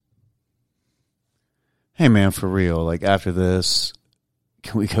Hey, man, for real, like, after this,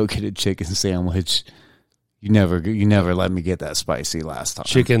 can we go get a chicken sandwich? You never let me get that spicy last time.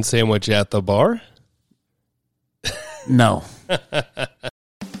 Chicken sandwich at the bar? No.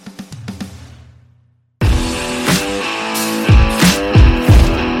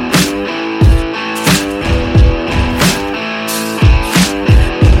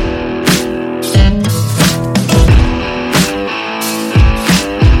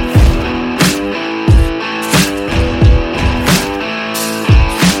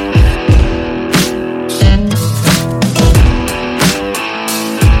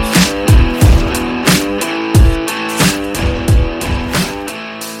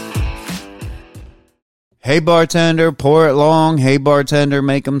 Hey, bartender, pour it long. Hey, bartender,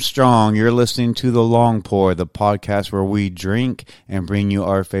 make them strong. You're listening to The Long Pour, the podcast where we drink and bring you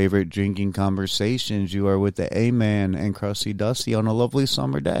our favorite drinking conversations. You are with the A-Man and Crusty Dusty on a lovely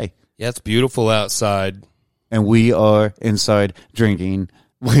summer day. Yeah, it's beautiful outside. And we are inside drinking,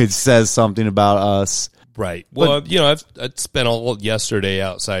 which says something about us. Right. Well, I've spent all yesterday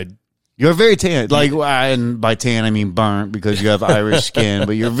outside. You're very tan. Like, and by tan, I mean burnt because you have Irish skin,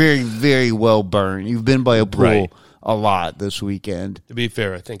 but you're very, very well burnt. You've been by a pool a lot this weekend. To be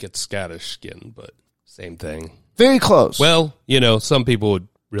fair, I think it's Scottish skin, but same thing. Very close. Well, some people would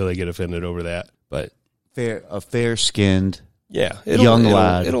really get offended over that, but a fair-skinned young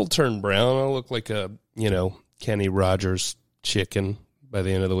lad. It'll turn brown. I'll look like a, Kenny Rogers chicken by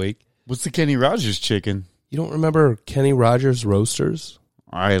the end of the week. What's the Kenny Rogers chicken? You don't remember Kenny Rogers Roasters?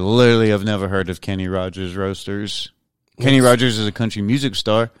 I literally have never heard of Kenny Rogers Roasters. Kenny Rogers is a country music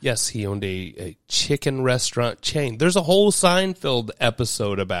star. Yes, he owned a chicken restaurant chain. There's a whole Seinfeld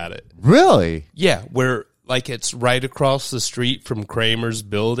episode about it. Really? Yeah, where it's right across the street from Kramer's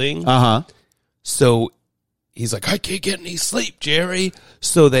building. Uh-huh. So he's like, I can't get any sleep, Jerry.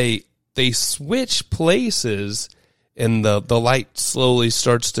 So they switch places, and the light slowly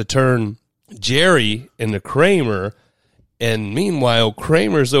starts to turn Jerry into Kramer. And meanwhile,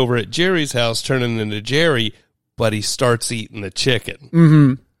 Kramer's over at Jerry's house turning into Jerry, but he starts eating the chicken.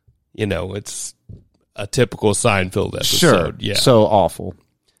 Mm-hmm. It's a typical Seinfeld episode. Sure. Yeah. So awful.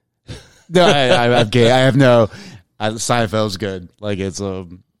 No, I'm gay. I have no... Seinfeld's good. Like, it's a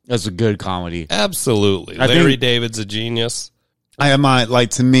good comedy. Absolutely. Larry David's a genius.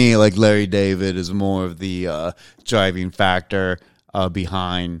 To me, Larry David is more of the driving factor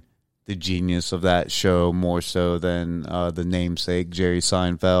behind the genius of that show, more so than the namesake Jerry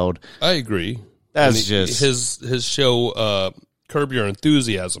Seinfeld. I agree. That's just his show. Curb Your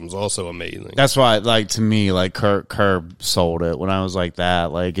Enthusiasm is also amazing. That's why, to me, Curb sold it when I was like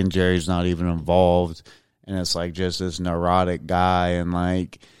that. And Jerry's not even involved, and it's just this neurotic guy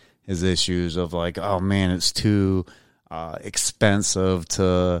and his issues of oh man, it's too expensive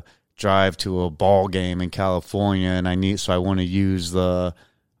to drive to a ball game in California, and I want to use the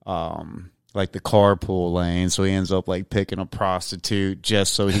the carpool lane, so he ends up picking a prostitute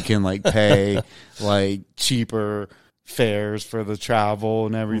just so he can pay cheaper fares for the travel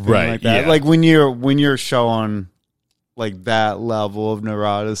and everything like that. Yeah. When you're showing that level of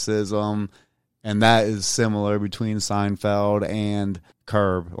neuroticism, and that is similar between Seinfeld and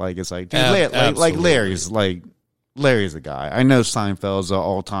Curb. It's dude, Larry's a guy. I know Seinfeld's an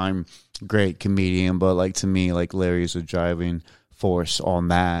all-time great comedian, but to me, Larry's a driving force on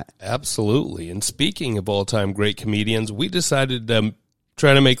that. Absolutely. And speaking of all-time great comedians, we decided to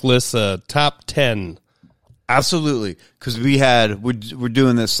try to make lists top 10. Absolutely, because we're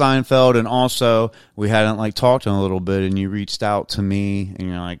doing this Seinfeld, and also we hadn't talked in a little bit, and you reached out to me, and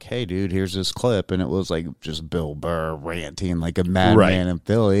you're like, "Hey, dude, here's this clip," and it was just Bill Burr ranting like a madman in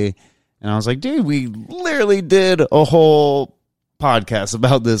Philly, and I was like, "Dude, we literally did a whole podcast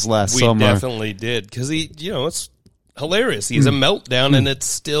about this last summer." We definitely did, because it's hilarious. He's a meltdown, and it's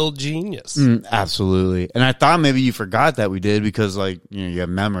still genius. Absolutely. And I thought maybe you forgot that we did because, you have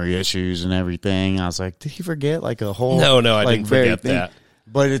memory issues and everything. I was like, did he forget a whole... No, I didn't forget that.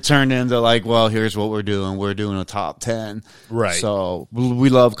 But it turned into well, here's what we're doing. We're doing a top 10. Right. So we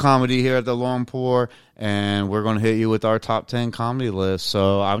love comedy here at the Long Pour, and we're going to hit you with our top 10 comedy list.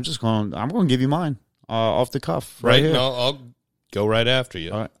 So I'm going to give you mine off the cuff. Right here. No, I'll go right after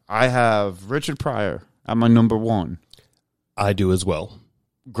you. All right. I have Richard Pryor at my number 1. I do as well.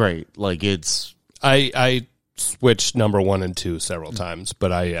 Great. It's... I switched number 1 and 2 several times,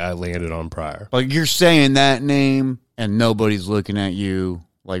 but I landed on Pryor. You're saying that name, and nobody's looking at you,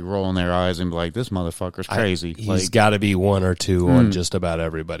 rolling their eyes and be like, this motherfucker's crazy. He's got to be 1 or 2 on just about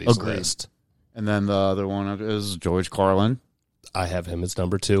everybody's list. And then the other one is George Carlin. I have him as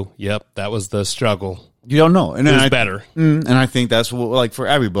number 2. Yep, that was the struggle. You don't know. And it was better. And I think that's what, for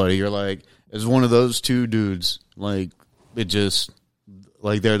everybody, you're It's one of those two dudes. Like, it just,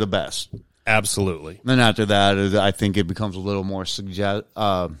 like, they're the best. Absolutely. Then after that, I think it becomes a little more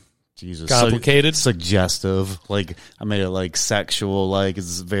complicated, suggestive. Like, I made it like sexual. Like,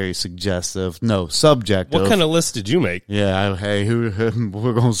 it's very suggestive. No, subjective. What kind of list did you make? Yeah,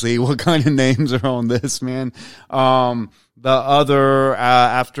 we're gonna see what kind of names are on this, man. The other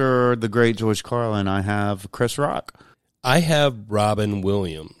after the great George Carlin, I have Chris Rock. I have Robin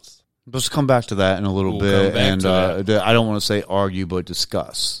Williams. Let's come back to that in a little bit, and I don't want to say argue, but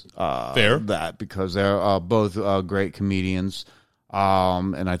discuss Fair. that, because they're both great comedians,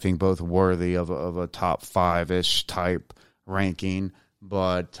 and I think both worthy of a top 5-ish type ranking.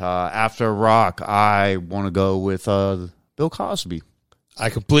 But after Rock, I want to go with Bill Cosby. I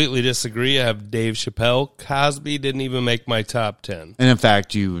completely disagree. I have Dave Chappelle. Cosby didn't even make my top 10. And in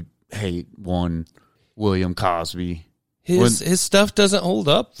fact, you hate one William Cosby. His stuff doesn't hold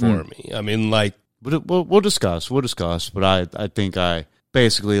up for me. I mean, like... We'll discuss. But I think I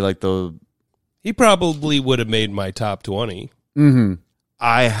basically like the... He probably would have made my top 20. Mm-hmm.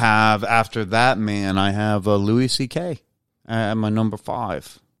 I have, after that man, I have Louis C.K. at my number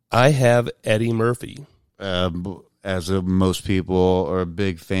 5. I have Eddie Murphy. As most people are a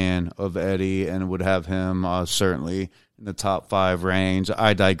big fan of Eddie and would have him certainly in the top 5 range.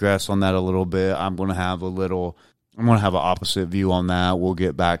 I digress on that a little bit. I'm going to have an opposite view on that. We'll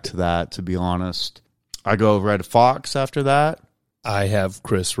get back to that, to be honest. I go Red Fox after that. I have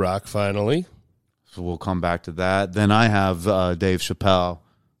Chris Rock finally. So we'll come back to that. Then I have Dave Chappelle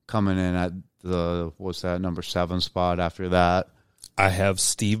coming in at number 7 spot after that. I have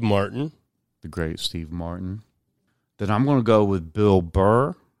Steve Martin. The great Steve Martin. Then I'm going to go with Bill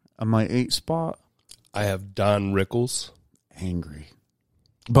Burr on my 8th spot. I have Don Rickles. Angry.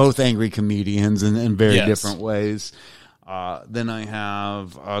 Both angry comedians in very different ways. Then I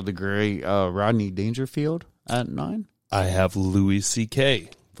have the great Rodney Dangerfield at 9. I have Louis C.K.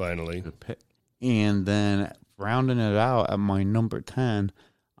 finally. And then rounding it out at my number 10,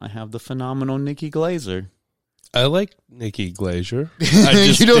 I have the phenomenal Nikki Glaser. I like Nikki Glaser. I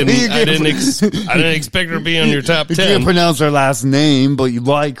just didn't expect her to be on your top 10. You can't pronounce her last name, but you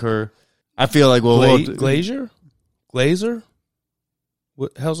like her. I feel like Glazer?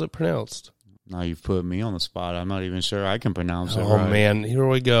 How's it pronounced? Now you've put me on the spot. I'm not even sure I can pronounce it. Oh right. Man, here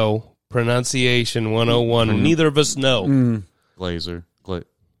we go. Pronunciation 101, and neither of us know. Glazer.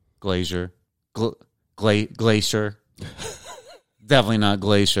 Glacier. Definitely not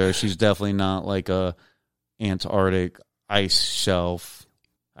Glacier. She's definitely not like a Antarctic ice shelf.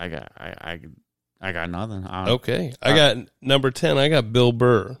 I got nothing. Okay. I got number 10. I got Bill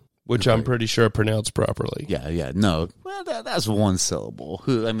Burr, which I'm pretty sure I pronounced properly. Yeah. No. Well, that's one syllable.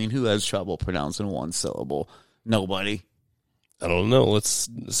 Who has trouble pronouncing one syllable? Nobody. I don't know. Let's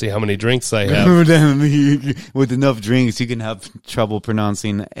see how many drinks I have. With enough drinks, you can have trouble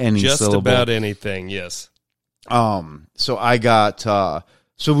pronouncing any syllable. Just about anything, yes. So I got,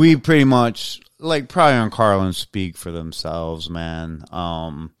 so we pretty much, like, Pryor and Carlin speak for themselves, man.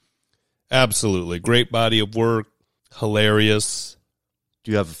 Absolutely. Great body of work. Hilarious. Do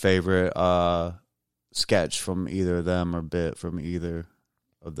you have a favorite sketch from either of them or bit from either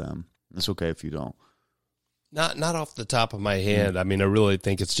of them? It's okay if you don't. Not off the top of my head. I mean, I really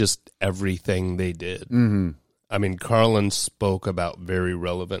think it's just everything they did. Mm-hmm. I mean, Carlin spoke about very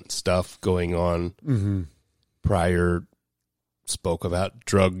relevant stuff going on. Mm-hmm. Pryor spoke about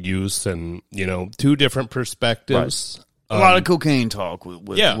drug use and, two different perspectives. Right. A lot of cocaine talk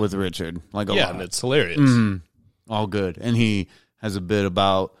with Richard. Like a lot. And it's hilarious. Mm-hmm. All good. And he has a bit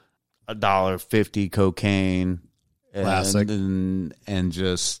about $1.50 cocaine. Classic. And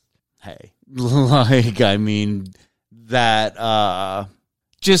just, hey. Like, I mean, that,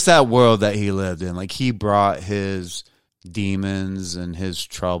 just that world that he lived in. Like, he brought his demons and his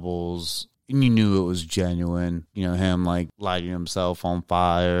troubles, and you knew it was genuine. Him, like, lighting himself on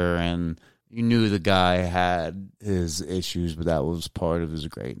fire, and you knew the guy had his issues, but that was part of his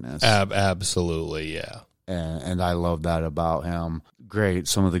greatness. Absolutely, yeah. And I love that about him. Great,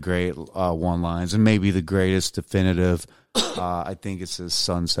 some of the great one-lines, and maybe the greatest definitive. I think it's his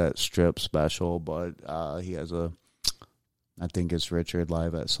Sunset Strip special, but he has I think it's Richard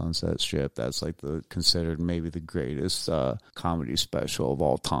live at Sunset Strip. That's like considered maybe the greatest comedy special of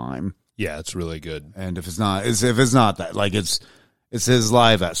all time. Yeah, it's really good. And if it's not that, like it's his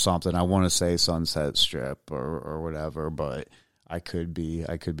live at something. I want to say Sunset Strip or whatever, but I could be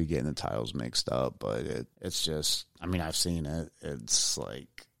getting the titles mixed up. But it's just, I mean, I've seen it. It's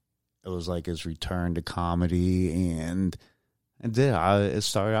like, it was like his return to comedy, and it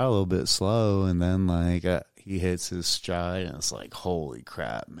started out a little bit slow, and then like he hits his stride, and it's like, holy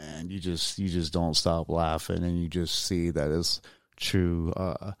crap, man! You just don't stop laughing, and you just see that it's true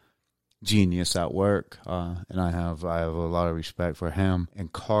genius at work. And I have a lot of respect for him.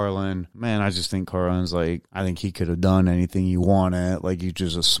 And Carlin, man, I just think Carlin's like, I think he could have done anything he wanted. Like, he's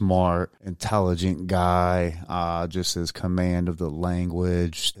just a smart, intelligent guy. Just his command of the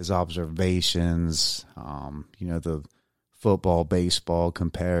language, his observations, the football, baseball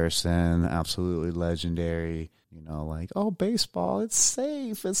comparison, absolutely legendary. Like, oh, baseball, it's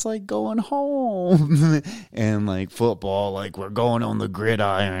safe. It's like going home. And like football, like we're going on the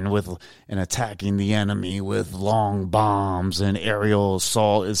gridiron and attacking the enemy with long bombs and aerial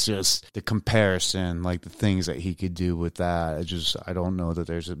assault. It's just the comparison, like the things that he could do with that. I don't know that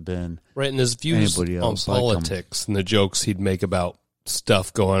there's been right. And his views on politics and the jokes he'd make about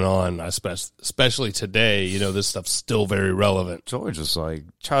stuff going on, especially today, this stuff's still very relevant. George is like,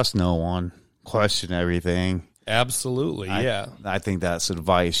 trust no one, question everything. Absolutely, yeah. I think that's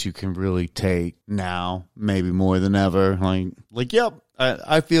advice you can really take now, maybe more than ever. Like, yep,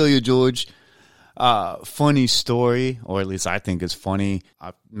 I feel you, George. Funny story, or at least I think it's funny.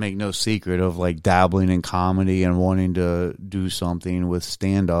 I make no secret of like dabbling in comedy and wanting to do something with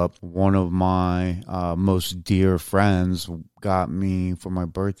stand-up. One of my most dear friends got me for my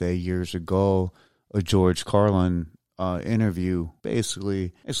birthday years ago a George Carlin interview.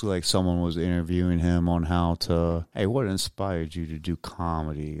 Basically like someone was interviewing him on how to, hey, what inspired you to do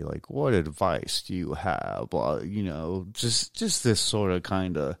comedy? Like, what advice do you have? Just this sort of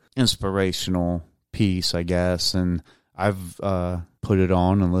kind of inspirational piece, I guess. And I've put it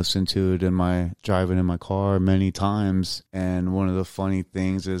on and listened to it driving in my car many times. And one of the funny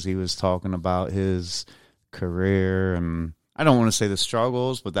things is he was talking about his career, and I don't want to say the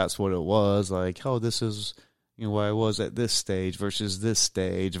struggles, but that's what it was. Like, oh, this is where I was at this stage versus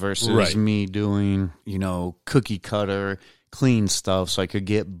right. Me doing, cookie cutter, clean stuff so I could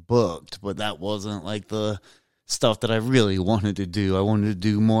get booked. But that wasn't like the stuff that I really wanted to do. I wanted to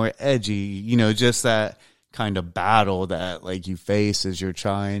do more edgy, just that kind of battle that like you face as you're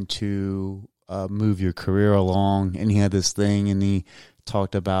trying to move your career along. And he had this thing, and he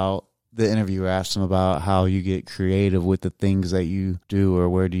talked about, the interviewer asked him about how you get creative with the things that you do, or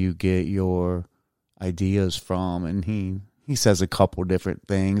where do you get your ideas from. And he says a couple different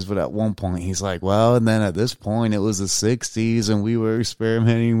things, but at one point he's like, well, and then at this point it was the 60s and we were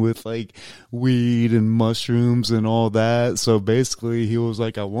experimenting with like weed and mushrooms and all that. So basically he was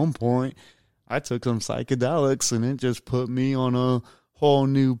like, at one point I took some psychedelics and it just put me on a whole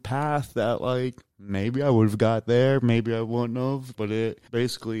new path that like maybe I would have got there, maybe I wouldn't have, but it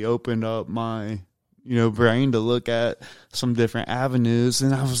basically opened up my brain to look at some different avenues.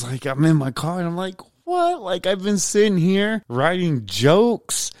 And I was like, I'm in my car and I'm like, what? Like, I've been sitting here writing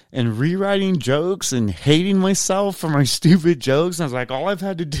jokes and rewriting jokes and hating myself for my stupid jokes. And I was like, all I've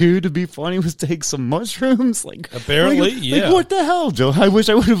had to do to be funny was take some mushrooms. Like, apparently, yeah. Like, what the hell, Joe? I wish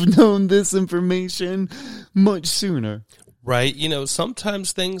I would have known this information much sooner. Right.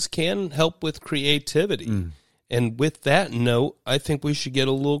 Sometimes things can help with creativity. And with that note, I think we should get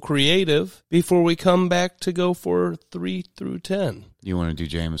a little creative before we come back to go for 3 through 10. You want to do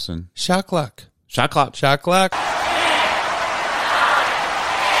Jameson? Shot clock. Shot clock. Shot clock. Holy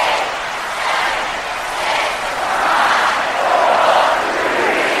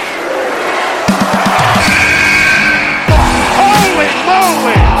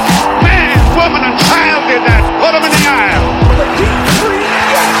moly! Man, woman, and child did that. Put them in the aisle.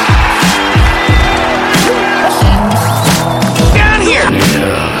 Down here.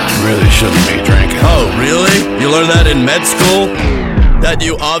 Yeah, really shouldn't be drinking. Oh, really? You learned that in med school? That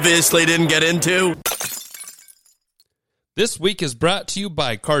you obviously didn't get into? This week is brought to you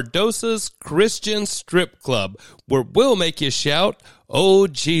by Cardosa's Christian Strip Club, where we'll make you shout, "Oh,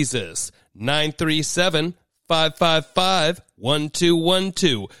 Jesus."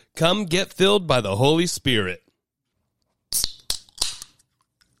 937-555-1212. Come get filled by the Holy Spirit.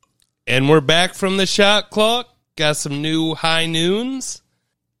 And we're back from the shot clock. Got some new high noons.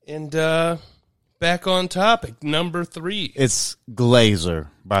 And, back on topic, number 3. It's Glazer,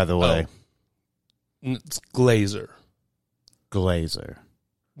 by the way. Oh. It's Glazer. Glazer.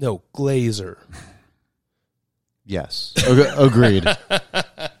 No, Glazer. Yes. Agreed.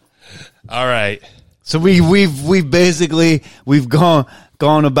 All right. So we've basically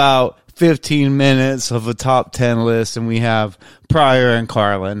gone about 15 minutes of a top 10 list, and we have Pryor and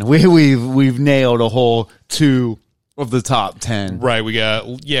Carlin. We've nailed a whole 2 of the top 10. Right, we got a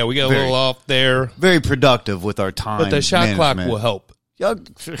little off there. Very productive with our time. But the shot management. clock will help.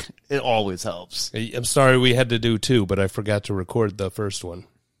 It always helps. I'm sorry we had to do 2, but I forgot to record the first one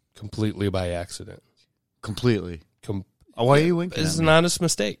completely by accident. Completely. Why are you winking? It's an honest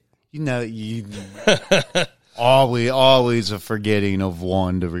mistake. You always a forgetting of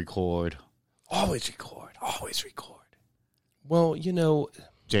one to record. Always record. Well,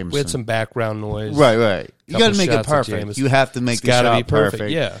 Jameson. we had some background noise. Right. You got to make it shots of perfect. Jameson. You have to make It's the gotta shot be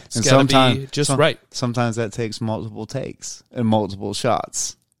perfect. Yeah, it's gotta be just right. Sometimes that takes multiple takes and multiple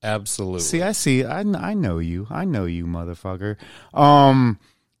shots. Absolutely. I know you, motherfucker.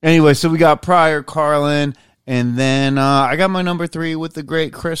 Anyway, so we got Pryor, Carlin, and then I got my number 3 with the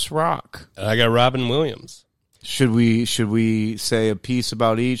great Chris Rock. And I got Robin Williams. Should we say a piece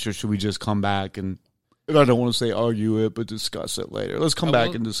about each, or should we just come back and I don't want to say argue it, but discuss it later. Let's come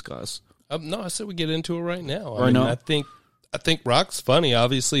back and discuss. No, I said we get into it right now. Now? I think Rock's funny.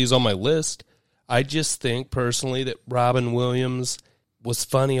 Obviously, he's on my list. I just think personally that Robin Williams was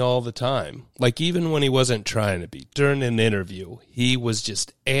funny all the time. Like, even when he wasn't trying to be. During an interview, he was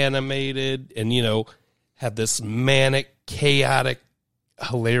just animated and, had this manic, chaotic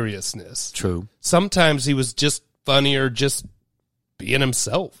hilariousness. True. Sometimes he was just funnier just being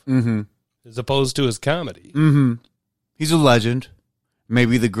himself as opposed to his comedy. He's a legend.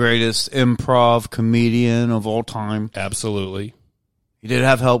 Maybe the greatest improv comedian of all time. Absolutely. He did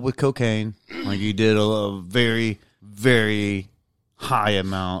have help with cocaine. Like, he did a very, very high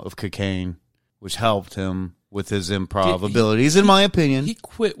amount of cocaine, which helped him with his improv abilities, in my opinion. He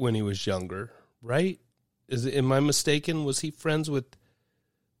quit when he was younger, right? Am I mistaken? Was he friends with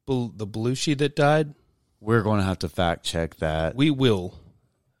the Belushi that died? We're going to have to fact check that. We will.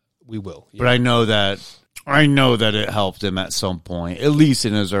 Yeah. But I know that it helped him at some point, at least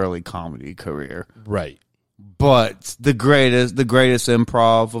in his early comedy career. Right. But the greatest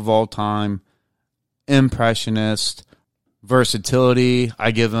improv of all time, impressionist, versatility.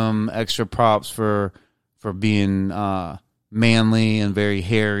 I give him extra props for being manly and very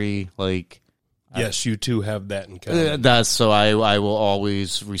hairy. Like, yes, you two have that in common. that's so I will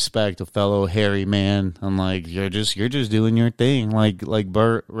always respect a fellow hairy man. I'm like, you're just doing your thing, like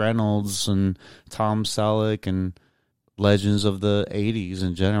Burt Reynolds and Tom Selleck and legends of the 80s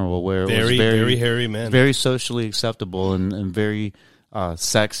in general, where it was very hairy men, very socially acceptable and very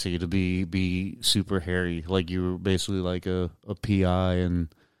sexy to be super hairy. Like, you were basically like a PI and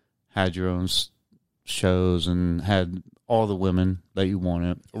had your own shows and had all the women that you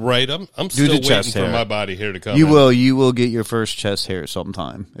wanted. Right. I'm still waiting for my body hair to come. You will get your first chest hair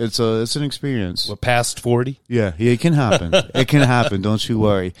sometime. It's an experience. What, past 40? Yeah, it can happen. It can happen. Don't you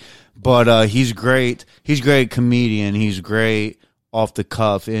worry. But he's great. He's a great comedian. He's great off the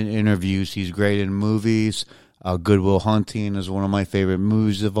cuff in interviews. He's great in movies. Good Will Hunting is one of my favorite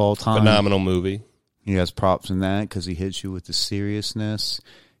movies of all time. Phenomenal movie. He has props in that because he hits you with the seriousness.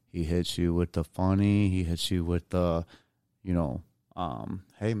 He hits you with the funny. He hits you with the,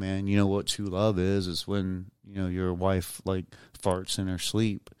 hey man, you know what true love is when, your wife like farts in her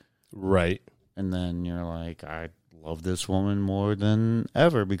sleep. Right. And then you're like, I love this woman more than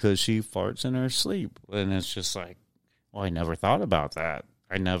ever because she farts in her sleep. And it's just like, well, I never thought about that.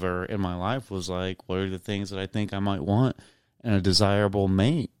 I never in my life was like, what are the things that I think I might want in a desirable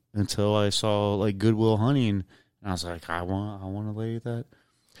mate until I saw like Good Will Hunting. And I was like, I want a lady that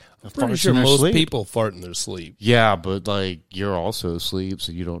I'm pretty sure most people fart in their sleep. Yeah, but like you're also asleep,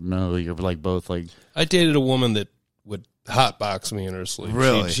 so you don't know. You're like both like. I dated a woman that would hotbox me in her sleep.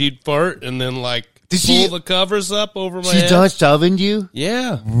 Really? She'd fart and then like pull the covers up over my head. She Dutch ovened you?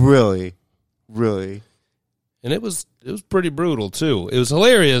 Yeah. Really? And it was pretty brutal too. It was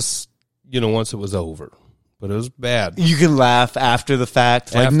hilarious, once it was over. But it was bad. You can laugh after the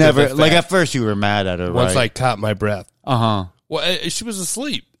fact. Like After never the fact. like at first you were mad at her, Once right? I caught my breath. Uh-huh. Well, she was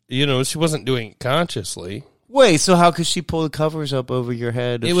asleep. She wasn't doing it consciously. Wait, so how could she pull the covers up over your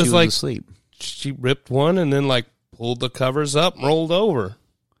head if It was she was like- asleep? She ripped one and then like pulled the covers up and rolled over.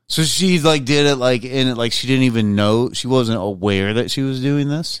 So she like did it like in it like she didn't even know, she wasn't aware that she was doing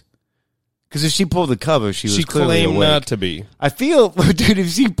this? Because if she pulled the covers, she was clearly claimed awake. not to be. I feel, dude,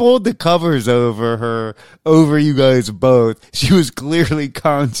 if she pulled the covers over you guys both, she was clearly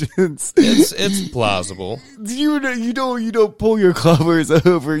conscious. It's plausible. You don't pull your covers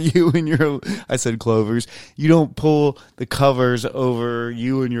over you and your. I said clovers. You don't pull the covers over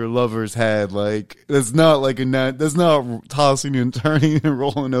you and your lover's head. Like that's not like that's not tossing and turning and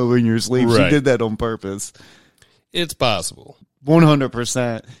rolling over in your sleep. Right. She did that on purpose. It's possible.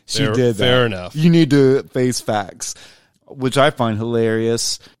 100%. She did that. Fair enough. You need to face facts, which I find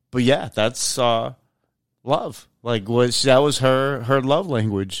hilarious. But yeah, that's love. Like that was her love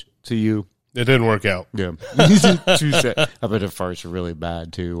language to you. It didn't work out. Yeah. Touche. I bet her farts were really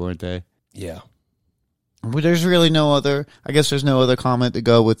bad too, weren't they? Yeah. But there's really no other, I guess there's no other comment to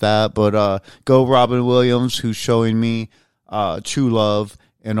go with that, but go Robin Williams, who's showing me True Love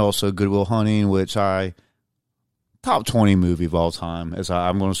and also Good Will Hunting, which top 20 movie of all time.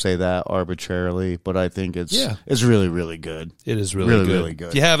 I'm going to say that arbitrarily, but I think it's really, really good. It is really good. Really good.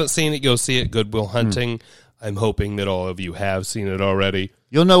 If you haven't seen it, go see it. Good Will Hunting. I'm hoping that all of you have seen it already.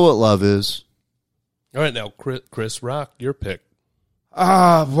 You'll know what love is. All right, now, Chris Rock, your pick.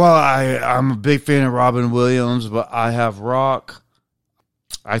 Well, I'm a big fan of Robin Williams, but I have Rock.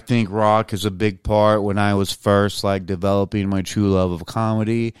 I think Rock is a big part when I was first developing my true love of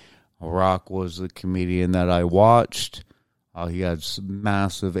comedy. Rock was the comedian that I watched. He had some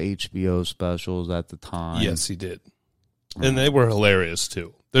massive HBO specials at the time. Yes, he did. And they were hilarious,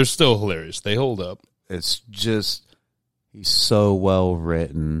 too. They're still hilarious. They hold up. It's just, he's so well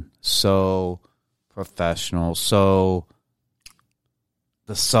written, so professional, so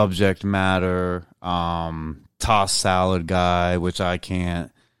the subject matter, tossed salad guy, which I can't,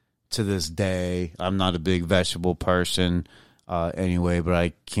 to this day. I'm not a big vegetable person anyway, but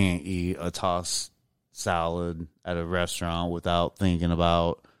I can't eat a tossed salad at a restaurant without thinking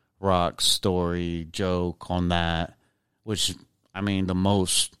about Rock's story, joke on that, which, I mean, the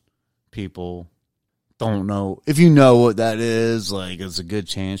most people don't know. If you know what that is, it's a good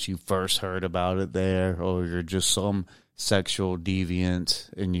chance you first heard about it there, or you're just some sexual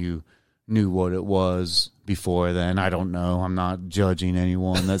deviant and you knew what it was before then. I don't know. I'm not judging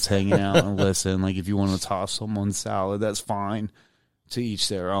anyone that's hanging out and listen. If you want to toss someone's salad, that's fine. To each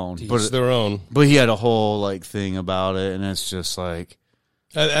their own. Their own. But he had a whole thing about it, and it's just I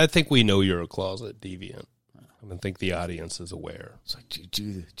think we know you're a closet deviant. I think the audience is aware. It's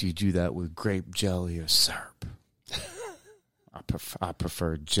do you do that with grape jelly or syrup? I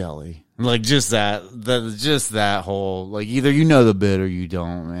prefer jelly. Just that whole either you know the bit or you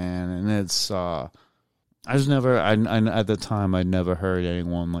don't, man. And it's I just never I at the time I'd never heard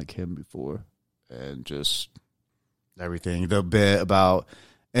anyone like him before, and just everything the bit about,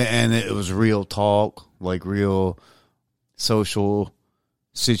 and it was real talk, real social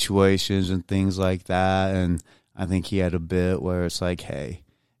situations and things like that. And I think he had a bit where it's hey,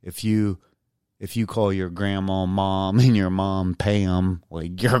 if you call your grandma Mom and your mom Pam,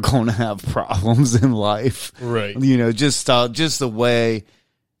 you're going to have problems in life. Right. Just the way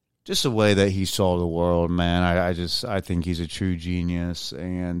that he saw the world, man. I think he's a true genius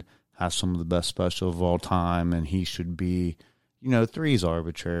and has some of the best special of all time. And he should be, 3's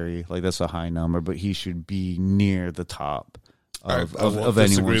arbitrary. That's a high number, but he should be near the top of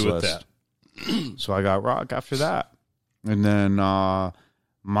anyone's list. That. So I got Rock after that. And then,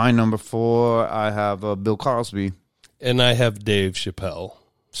 my number 4, I have Bill Cosby, and I have Dave Chappelle.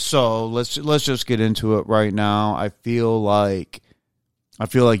 So let's just get into it right now. I feel like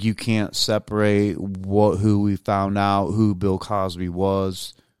you can't separate who we found out who Bill Cosby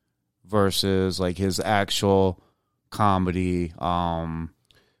was versus his actual comedy. I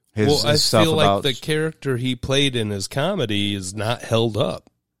feel like the character he played in his comedy is not held up.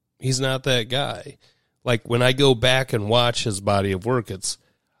 He's not that guy. When I go back and watch his body of work,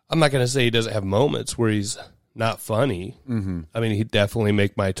 I'm not going to say he doesn't have moments where he's not funny. Mm-hmm. I mean, he'd definitely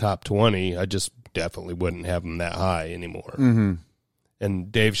make my top 20. I just definitely wouldn't have him that high anymore. Mm-hmm.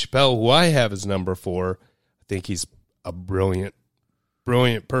 And Dave Chappelle, who I have as number 4, I think he's a brilliant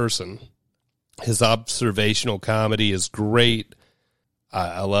person. His observational comedy is great.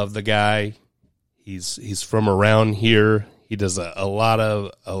 I love the guy. He's from around here. He does a lot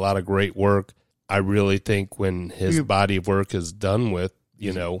of great work. I really think when his body of work is done with,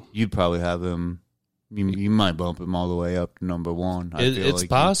 you'd probably have him. You might bump him all the way up to number 1. It's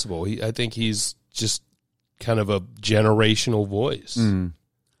possible. I think he's just kind of a generational voice. Mm.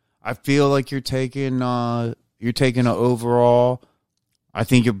 I feel like you're taking an overall. I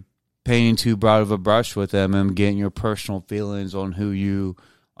think you're painting too broad of a brush with him and getting your personal feelings on who you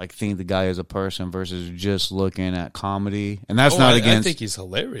think the guy is a person versus just looking at comedy. And that's not against. I think he's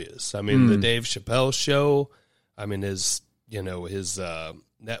hilarious. I mean, the Dave Chappelle show. I mean, his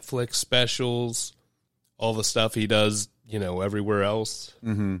Netflix specials, all the stuff he does, everywhere else.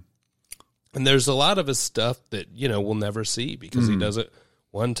 Mm-hmm. And there's a lot of his stuff that, we'll never see because he does it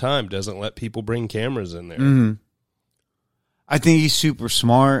one time, doesn't let people bring cameras in there. Mm-hmm. I think he's super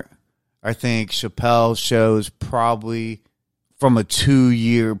smart. I think Chappelle's show is probably from a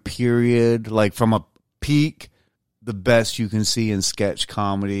 2-year period, from a peak, the best you can see in sketch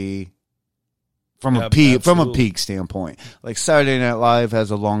comedy. From a peak standpoint, Saturday Night Live has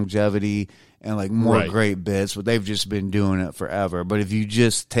a longevity and more great bits, but they've just been doing it forever. But if you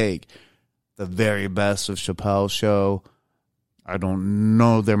just take the very best of Chappelle's show, I don't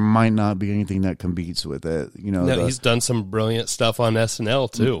know. There might not be anything that competes with it. You know, No, he's done some brilliant stuff on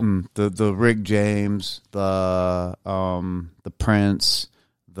SNL too. The Rick James, the Prince,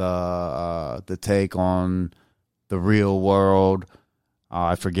 the take on the real world.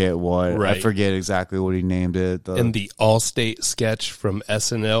 I forget what. Right. I forget exactly what he named it. And the Allstate sketch from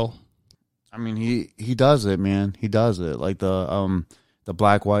SNL. I mean, he does it, man. He does it. Like the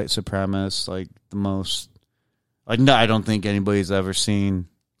black white supremacist, like the most. Like, no, I don't think anybody's ever seen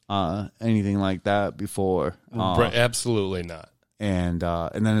anything like that before. Absolutely not. And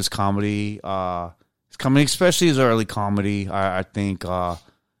then his comedy, especially his early comedy, I think.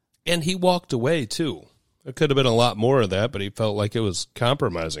 And he walked away too. There could have been a lot more of that, but he felt like it was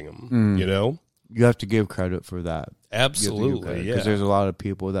compromising him. You know, you have to give credit for that. Absolutely, because there's a lot of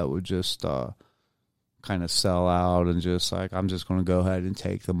people that would just kind of sell out and just like, I'm just going to go ahead and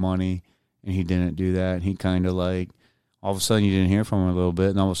take the money. And he didn't do that. And he kind of like, all of a sudden you didn't hear from him a little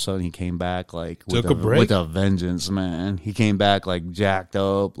bit. And all of a sudden he came back like Took a break. with a vengeance, man. He came back like jacked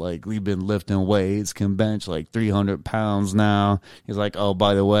up. Like, we've been lifting weights, can bench like 300 pounds now. He's like, oh,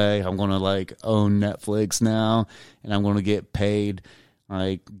 by the way, I'm going to like own Netflix now. And I'm going to get paid,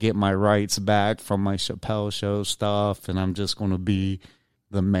 like get my rights back from my Chappelle Show stuff. And I'm just going to be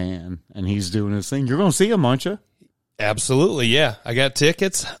the man. And he's doing his thing. You're going to see him, aren't you? Absolutely, yeah. I got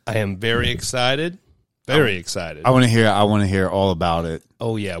tickets. I am very excited. Very excited. I want to hear all about it.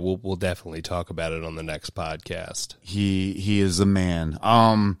 Oh yeah, we'll definitely talk about it on the next podcast. He is the man.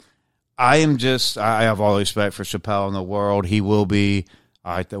 I have all the respect for Chappelle in the world. He will be.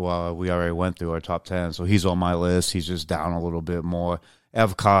 We already went through our top 10, so he's on my list. He's just down a little bit more.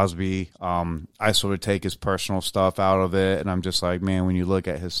 Ev Cosby, I sort of take his personal stuff out of it, and I'm just like, man, when you look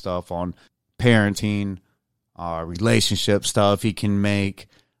at his stuff on parenting, relationship stuff, he can make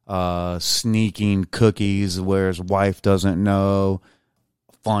sneaking cookies where his wife doesn't know.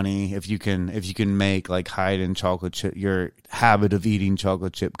 Funny if you can make like hiding chocolate chip, your habit of eating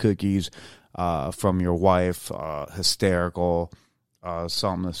chocolate chip cookies from your wife, hysterical.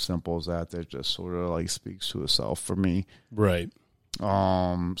 Something as simple as that just sort of like speaks to itself for me. Right.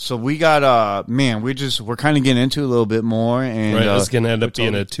 So we got we're kind of getting into a little bit more, and right, it's going to end up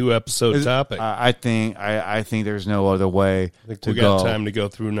being a 2-episode topic. I think there's no other way. I think we got time to go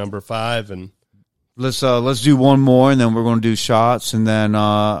through number 5, and let's do one more, and then we're going to do shots, and then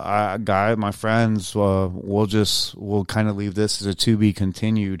my friends, we'll kind of leave this as a to be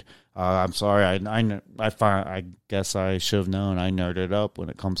continued. I'm sorry, I guess I should have known. I nerded up when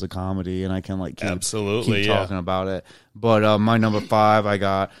it comes to comedy, and I can like keep talking about it. But my number 5, I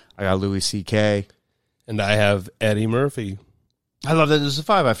got Louis C.K. and I have Eddie Murphy. I love that this is a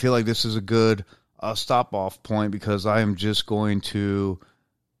 5. I feel like this is a good stop off point because I am just going to.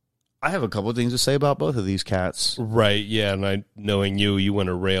 I have a couple of things to say about both of these cats. Right, yeah, and knowing you want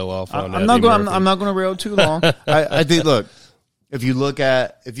to rail off on I'm not going to rail too long. I think, look, if you look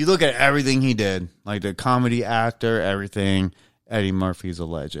at everything he did, like the comedy actor, everything, Eddie Murphy's a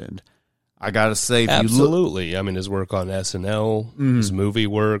legend. I got to say, absolutely. I mean, his work on SNL, his movie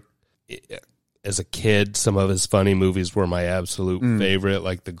work. As a kid, some of his funny movies were my absolute favorite,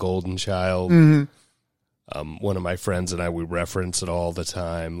 like The Golden Child. One of my friends and I, we reference it all the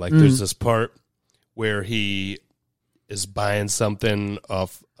time. Like, there's this part where he is buying something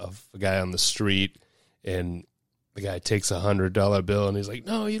off of a guy on the street, and the guy takes $100 bill, and he's like,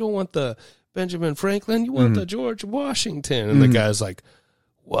 "No, you don't want the Benjamin Franklin. You want the George Washington." And the guy's like,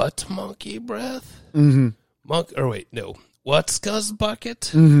 "What, monkey breath? What's Scuzz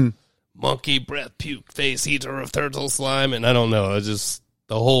bucket? Monkey breath, puke face, eater of turtle slime." And I don't know, just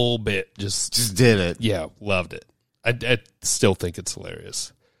the whole bit just did it. Yeah, loved it. I still think it's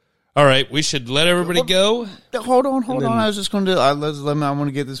hilarious. All right, we should let everybody go. Hold on. I was just going to I want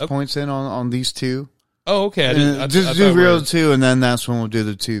to get these points in on these two. Oh, okay. I do real 2, and then that's when we'll do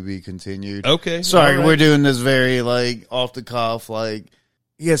the to be continued. Okay. Sorry, we're doing this very like off the cuff. Like,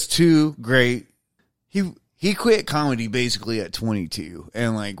 he has 2 great. He quit comedy basically at 22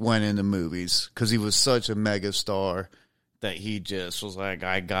 and like went into movies because he was such a mega star that he just was like,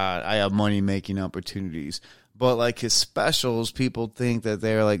 I have money making opportunities. But like his specials, people think that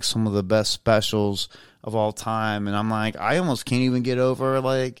they're like some of the best specials of all time, and I'm like, I almost can't even get over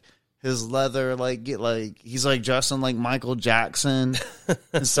like his leather, he's like dressing like Michael Jackson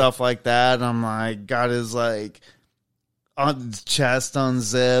and stuff like that. And I'm like, got his like chest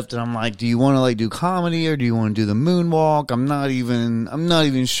unzipped, and I'm like, do you want to like do comedy or do you want to do the moonwalk? I'm not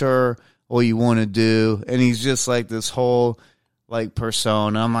even sure what you want to do. And he's just like this whole like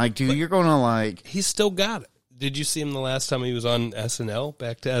persona. I'm like, dude, you're gonna like. He's still got it. Did you see him the last time he was on SNL?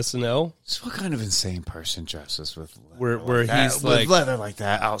 Back to SNL? So what kind of insane person dresses with Where leather he's with like leather like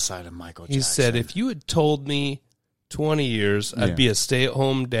that outside of Michael Jackson? He said, if you had told me 20 years I'd be a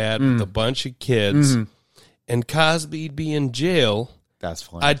stay-at-home dad with a bunch of kids and Cosby'd be in jail, that's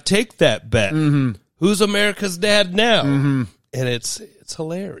funny. I'd take that bet. Who's America's dad now? And it's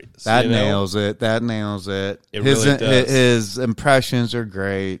hilarious. That nails it. That nails it. It really does. His impressions are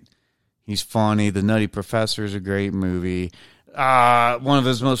great. He's funny. The Nutty Professor is a great movie. One of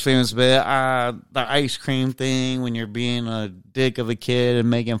his most famous bit, the ice cream thing, when you're being a dick of a kid and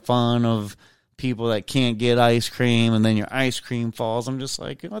making fun of people that can't get ice cream, and then your ice cream falls. I'm just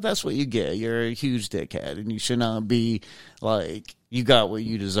like, that's what you get. You're a huge dickhead, and you should not be like, you got what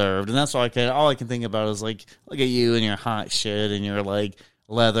you deserved. And that's all I can think about is like, look at you and your hot shit and your like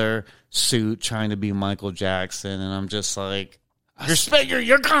leather suit trying to be Michael Jackson, and I'm just like,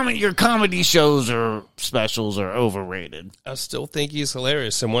 your comedy shows or specials are overrated. I still think he's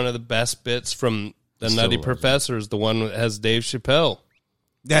hilarious, and one of the best bits from the Nutty loves Professor is the one that has Dave Chappelle.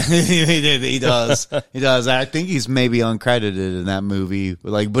 He does. He does. I think he's maybe uncredited in that movie,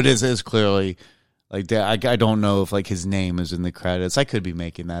 like, but it is clearly like I don't know if like his name is in the credits. I could be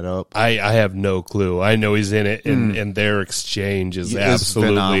making that up. I have no clue. I know he's in it, and their exchange is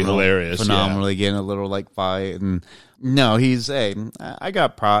absolutely hilarious. Phenomenally getting a little like fight, and no, he's I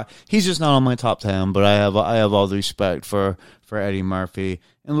got he's just not on my top 10, but I have all the respect for Eddie Murphy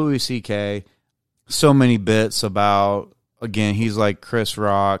and Louis C.K. So many bits about. Again, he's like Chris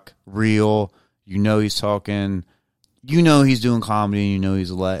Rock, real. He's talking. He's doing comedy. And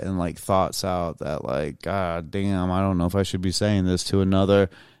he's letting like thoughts out that like, God damn, I don't know if I should be saying this to another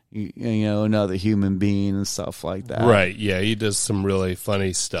human being and stuff like that. Right? Yeah, he does some really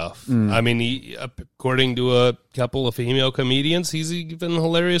funny stuff. I mean, he, according to a couple of female comedians, he's even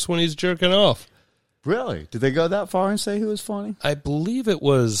hilarious when he's jerking off. Really? Did they go that far and say he was funny? I believe it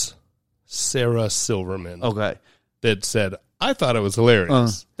was Sarah Silverman. Okay. That said, I thought it was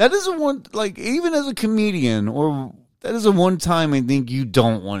hilarious. That isn't one, like, even as a comedian, or that is a one time I think you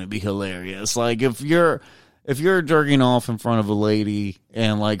don't want to be hilarious. Like, if you're jerking off in front of a lady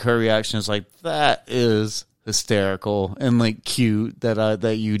and, like, her reaction is like, that is hysterical and, like, cute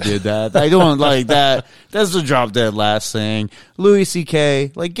that you did that. I don't like that. That's the drop dead last thing. Louis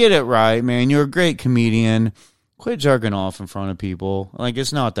C.K., like, get it right, man. You're a great comedian. Quit jerking off in front of people. Like,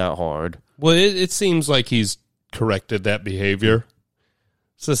 it's not that hard. Well, it seems like he's corrected that behavior.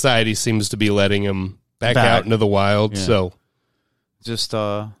 Society seems to be letting him back out into the wild. Yeah. So just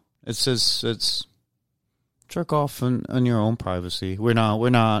it's jerk off on your own privacy. We're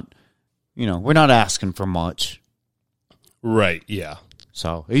not asking for much. Right, yeah.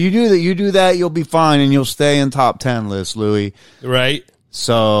 So you do that, you'll be fine and you'll stay in top 10 list, Louis. Right.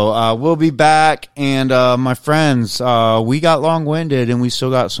 So we'll be back, and my friends, we got long-winded and we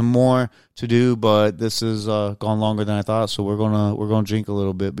still got some more to do, but this has gone longer than I thought. So we're gonna drink a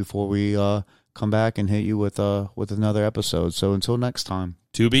little bit before we come back and hit you with another episode. So until next time,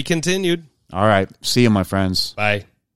 to be continued. All right, see you, my friends. Bye.